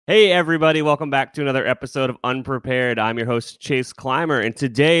Hey, everybody. Welcome back to another episode of Unprepared. I'm your host, Chase Clymer, and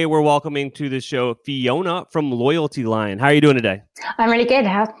today we're welcoming to the show Fiona from Loyalty Line. How are you doing today? I'm really good.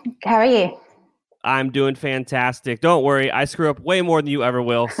 How are you? I'm doing fantastic. Don't worry, I screw up way more than you ever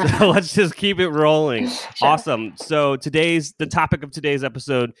will, so let's just keep it rolling. Sure. Awesome. So the topic of today's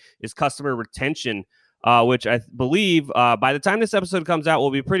episode is customer retention, which I believe by the time this episode comes out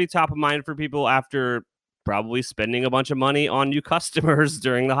will be pretty top of mind for people after probably spending a bunch of money on new customers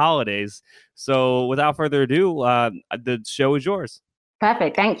during the holidays. So without further ado, the show is yours.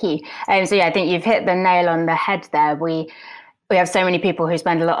 Perfect. Thank you. I think you've hit the nail on the head there. We have so many people who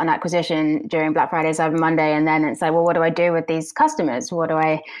spend a lot on acquisition during Black Friday, Cyber Monday, and then it's like, well, what do I do with these customers? How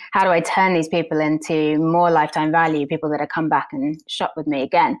do I turn these people into more lifetime value, people that come back and shop with me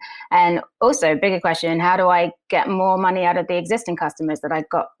again? And also, bigger question, how do I get more money out of the existing customers that I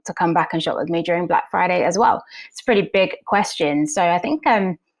got to come back and shop with me during Black Friday as well? It's a pretty big question. So I think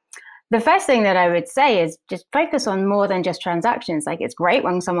the first thing that I would say is just focus on more than just transactions. Like, it's great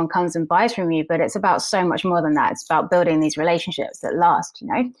when someone comes and buys from you, but it's about so much more than that. It's about building these relationships that last,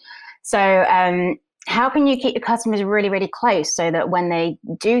 So how can you keep your customers really, really close so that when they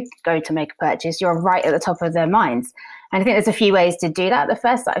do go to make a purchase, you're right at the top of their minds? And I think there's a few ways to do that. The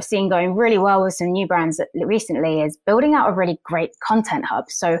first that I've seen going really well with some new brands recently is building out a really great content hub.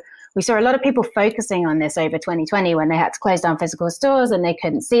 So we saw a lot of people focusing on this over 2020 when they had to close down physical stores and they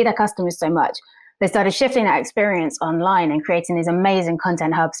couldn't see their customers so much. They started shifting that experience online and creating these amazing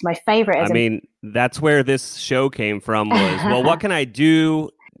content hubs. My favorite is... that's where this show came from was, well, what can I do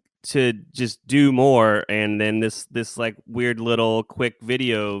to just do more? And then this like weird little quick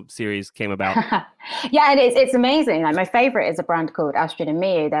video series came about. Yeah, and it's amazing. Like, my favorite is a brand called Astrid and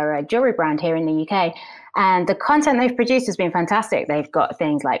Miu. They're a jewelry brand here in the UK. And the content they've produced has been fantastic. They've got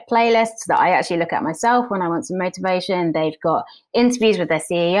things like playlists that I actually look at myself when I want some motivation. They've got interviews with their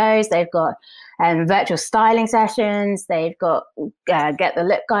CEOs. They've got virtual styling sessions. They've got get the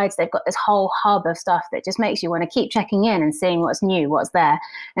look guides. They've got this whole hub of stuff that just makes you want to keep checking in and seeing what's new, what's there.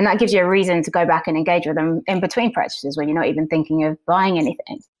 And that gives you a reason to go back and engage with them in between purchases when you're not even thinking of buying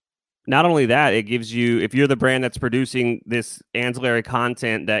anything. Not only that, it gives you, if you're the brand that's producing this ancillary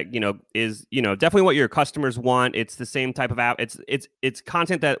content that, is, definitely what your customers want. It's the same type of app. It's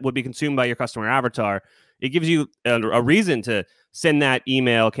content that would be consumed by your customer avatar. It gives you a reason to send that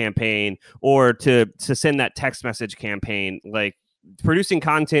email campaign or to send that text message campaign. Like, producing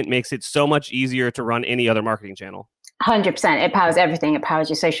content makes it so much easier to run any other marketing channel. 100%. It powers everything. It powers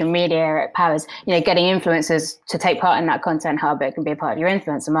your social media. It powers, getting influencers to take part in that content hub. It can be a part of your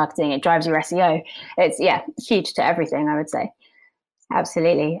influencer marketing. It drives your SEO. It's huge to everything, I would say.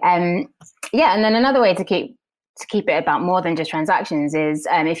 Absolutely. And then another way to keep it about more than just transactions is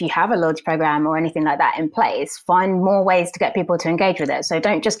if you have a loyalty program or anything like that in place, find more ways to get people to engage with it. So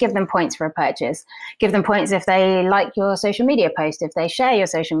don't just give them points for a purchase. Give them points if they like your social media post, if they share your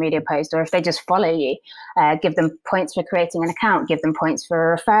social media post, or if they just follow you. Give them points for creating an account. Give them points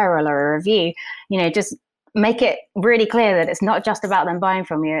for a referral or a review. Just make it really clear that it's not just about them buying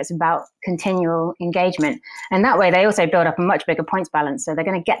from you. It's about continual engagement. And that way they also build up a much bigger points balance. So they're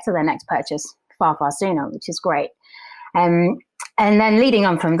going to get to their next purchase far sooner, which is great. And then leading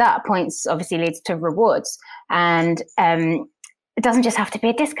on from that, points obviously leads to rewards. And it doesn't just have to be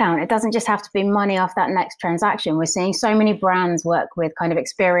a discount. It doesn't just have to be money off that next transaction. We're seeing so many brands work with kind of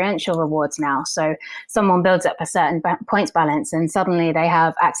experiential rewards now. So someone builds up a certain points balance and suddenly they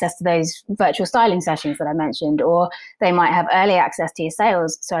have access to those virtual styling sessions that I mentioned, or they might have early access to your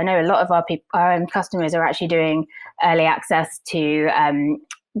sales. So I know a lot of our customers are actually doing early access to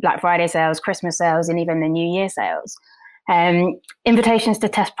Black Friday sales, Christmas sales, and even the New Year sales. Invitations to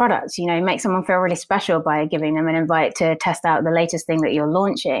test products, make someone feel really special by giving them an invite to test out the latest thing that you're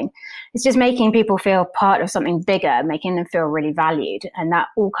launching. It's just making people feel part of something bigger, making them feel really valued. And that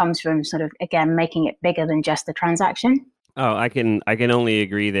all comes from sort of, again, making it bigger than just the transaction. Oh, I can only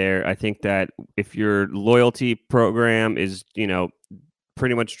agree there. I think that if your loyalty program is,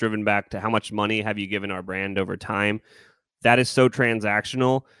 pretty much driven back to how much money have you given our brand over time, that is so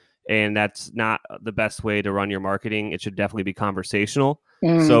transactional, and that's not the best way to run your marketing. It should definitely be conversational.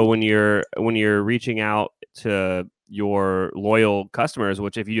 So when you're reaching out to your loyal customers,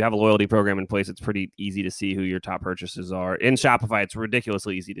 which if you have a loyalty program in place, it's pretty easy to see who your top purchases are. In Shopify, it's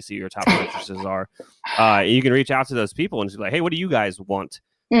ridiculously easy to see who your top purchases are. You can reach out to those people and just be like, hey, what do you guys want?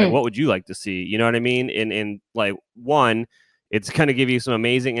 Like, what would you like to see? You know what I mean? And like, one, it's going to give you some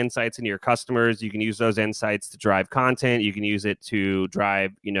amazing insights into your customers. You can use those insights to drive content. You can use it to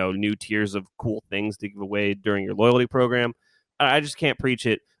drive, new tiers of cool things to give away during your loyalty program. I just can't preach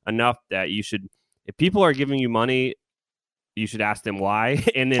it enough that you should, if people are giving you money you should ask them why.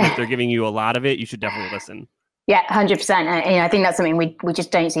 And then if they're giving you a lot of it, you should definitely listen. Yeah, 100%. And I think that's something we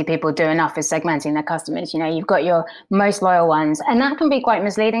just don't see people do enough, is segmenting their customers. You've got your most loyal ones, and that can be quite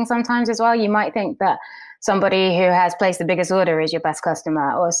misleading sometimes as well. You might think that somebody who has placed the biggest order is your best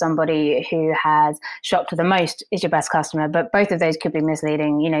customer, or somebody who has shopped the most is your best customer. But both of those could be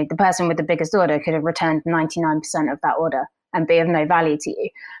misleading. The person with the biggest order could have returned 99% of that order and be of no value to you.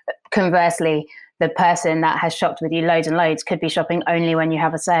 But conversely, the person that has shopped with you loads and loads could be shopping only when you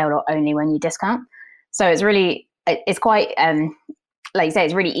have a sale or only when you discount. So it's quite, like you say,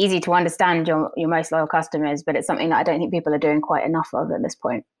 it's really easy to understand your most loyal customers, but it's something that I don't think people are doing quite enough of at this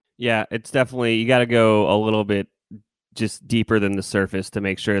point. Yeah, it's definitely, you got to go a little bit just deeper than the surface to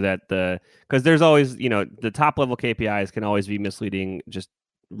make sure that because there's always, the top level KPIs can always be misleading, just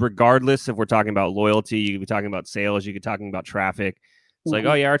regardless if we're talking about loyalty. You could be talking about sales, you could be talking about traffic. It's like,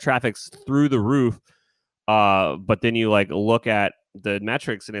 oh yeah, our traffic's through the roof. But then you look at the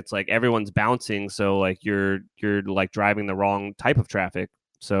metrics and it's like everyone's bouncing. So like you're like driving the wrong type of traffic.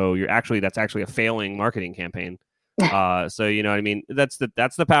 So that's actually a failing marketing campaign. So you know what I mean? That's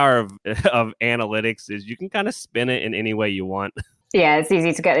the power of analytics, is you can kind of spin it in any way you want. Yeah, it's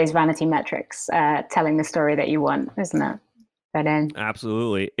easy to get these vanity metrics telling the story that you want, isn't it? But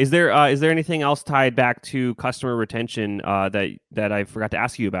absolutely. Is there anything else tied back to customer retention that I forgot to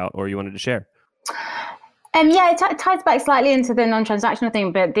ask you about or you wanted to share? Yeah, it ties back slightly into the non-transactional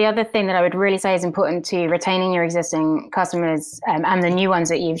thing, but the other thing that I would really say is important to retaining your existing customers and the new ones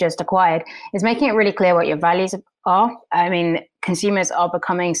that you've just acquired is making it really clear what your values are. I mean, consumers are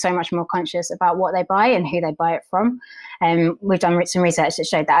becoming so much more conscious about what they buy and who they buy it from. And we've done some research that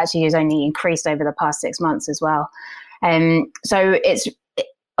showed that actually has only increased over the past 6 months as well. So it's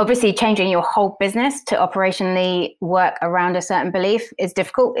obviously changing your whole business to operationally work around a certain belief is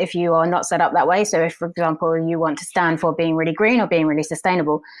difficult if you are not set up that way. So if, for example, you want to stand for being really green or being really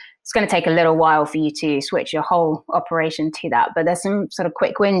sustainable, it's going to take a little while for you to switch your whole operation to that. But there's some sort of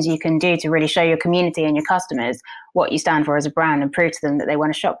quick wins you can do to really show your community and your customers what you stand for as a brand and prove to them that they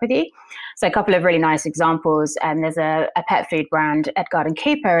want to shop with you. So a couple of really nice examples. There's a pet food brand, Edgard and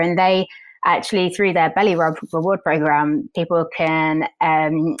Cooper, and they actually, through their belly rub reward program, people can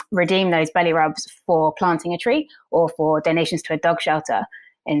redeem those belly rubs for planting a tree or for donations to a dog shelter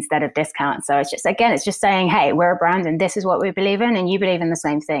instead of discounts. So it's just saying, hey, we're a brand and this is what we believe in, and you believe in the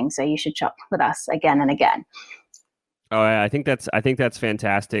same thing, so you should shop with us again and again. Oh, I think that's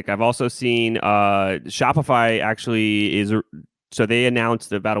fantastic. I've also seen Shopify actually so they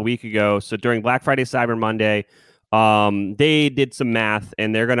announced about a week ago. So during Black Friday, Cyber Monday, they did some math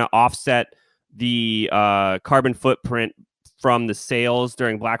and they're going to offset the carbon footprint from the sales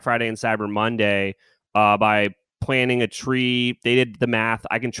during Black Friday and Cyber Monday by planting a tree. They did the math.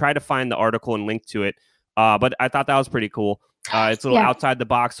 I can try to find the article and link to it, but I thought that was pretty cool. It's a little outside the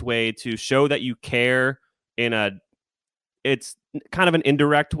box way to show that you care it's kind of an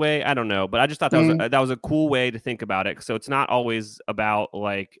indirect way. I don't know, but I just thought that was a cool way to think about it. So it's not always about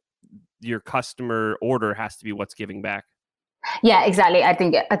like your customer order has to be what's giving back. Yeah, exactly. I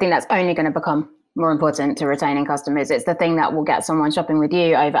think that's only going to become more important to retaining customers. It's the thing that will get someone shopping with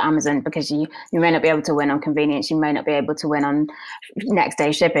you over Amazon, because you may not be able to win on convenience, you may not be able to win on next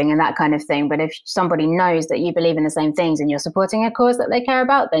day shipping and that kind of thing. But if somebody knows that you believe in the same things and you're supporting a cause that they care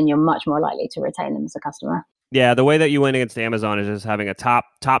about, then you're much more likely to retain them as a customer. Yeah, the way that you win against Amazon is just having a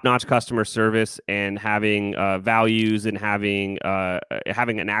top-notch customer service and having values and having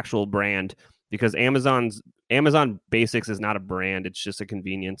an actual brand. Because Amazon Basics is not a brand; it's just a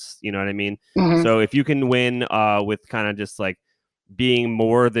convenience. You know what I mean? Mm-hmm. So if you can win with kind of just like being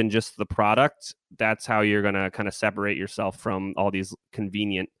more than just the product, that's how you're gonna kind of separate yourself from all these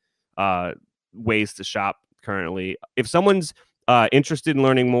convenient ways to shop currently. If someone's interested in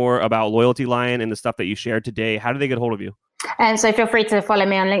learning more about Loyalty Lion and the stuff that you shared today, how do they get a hold of you? And so feel free to follow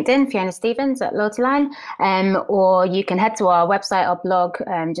me on LinkedIn, Fiona Stevens at Loyalty Lion, or you can head to our website, our blog,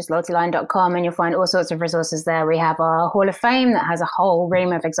 just loyaltylion.com, and you'll find all sorts of resources there. We have our Hall of Fame that has a whole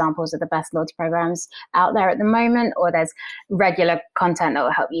ream of examples of the best loyalty programs out there at the moment, or there's regular content that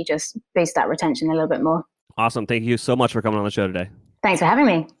will help you just boost that retention a little bit more. Awesome. Thank you so much for coming on the show today. Thanks for having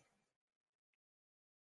me.